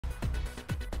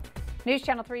News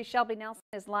Channel 3 Shelby Nelson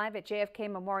is live at JFK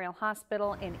Memorial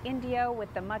Hospital in Indio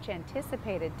with the much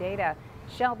anticipated data.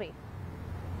 Shelby.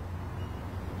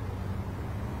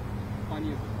 On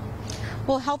you.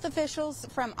 Well, health officials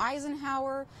from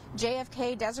Eisenhower,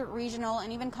 JFK, Desert Regional,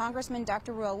 and even Congressman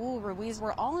Dr. Raul Ruiz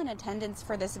were all in attendance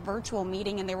for this virtual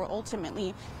meeting, and they were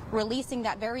ultimately releasing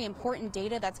that very important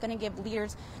data that's going to give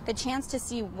leaders the chance to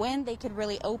see when they could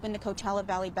really open the Coachella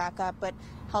Valley back up. But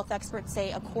health experts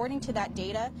say, according to that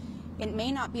data, it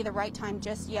may not be the right time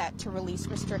just yet to release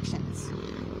restrictions.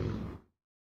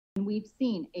 We've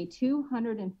seen a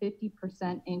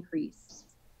 250% increase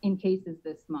in cases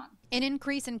this month. An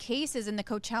increase in cases in the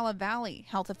Coachella Valley.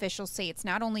 Health officials say it's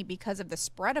not only because of the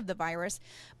spread of the virus,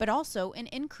 but also an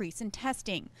increase in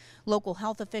testing. Local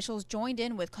health officials joined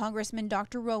in with Congressman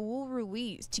Dr. Raul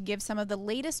Ruiz to give some of the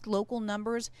latest local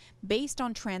numbers based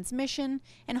on transmission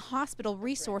and hospital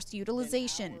resource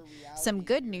utilization. Some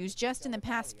good news just in the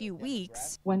past few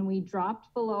weeks. When we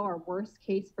dropped below our worst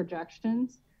case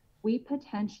projections, we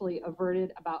potentially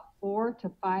averted about 4,000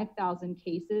 to 5,000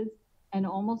 cases and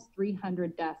almost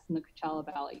 300 deaths in the Coachella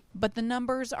Valley. But the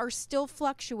numbers are still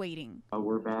fluctuating.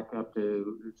 We're back up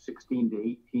to 16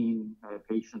 to 18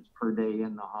 patients per day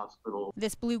in the hospital.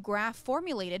 This blue graph,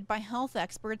 formulated by health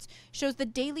experts, shows the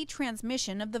daily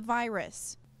transmission of the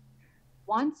virus.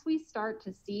 Once we start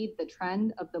to see the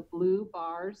trend of the blue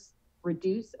bars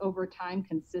reduce over time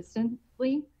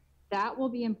consistently, that will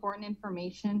be important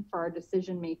information for our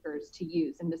decision makers to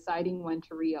use in deciding when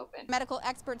to reopen. Medical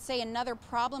experts say another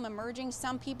problem emerging.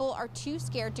 Some people are too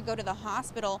scared to go to the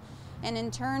hospital, and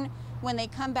in turn, when they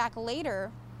come back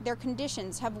later, their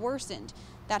conditions have worsened.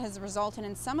 That has resulted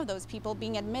in some of those people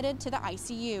being admitted to the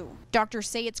ICU. Doctors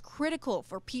say it's critical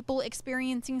for people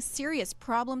experiencing serious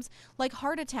problems like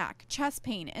heart attack, chest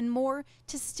pain, and more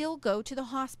to still go to the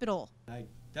hospital. I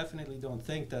definitely don't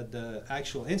think that the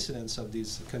actual incidence of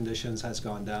these conditions has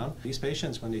gone down. These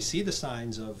patients, when they see the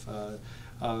signs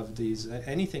of these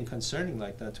anything concerning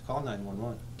like that, to call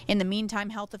 911. In the meantime,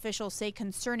 health officials say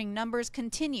concerning numbers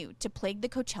continue to plague the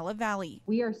Coachella Valley.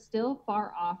 We are still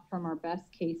far off from our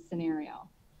best case scenario.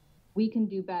 We can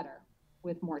do better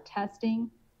with more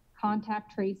testing,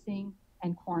 contact tracing,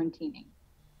 and quarantining.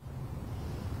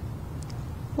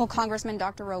 Well, Congressman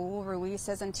Dr. Raul Ruiz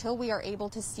says until we are able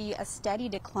to see a steady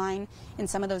decline in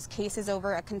some of those cases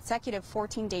over a consecutive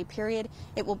 14-day period,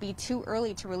 it will be too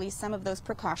early to release some of those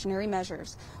precautionary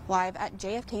measures. Live at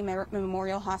JFK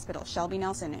Memorial Hospital, Shelby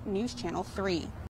Nelson, News Channel 3.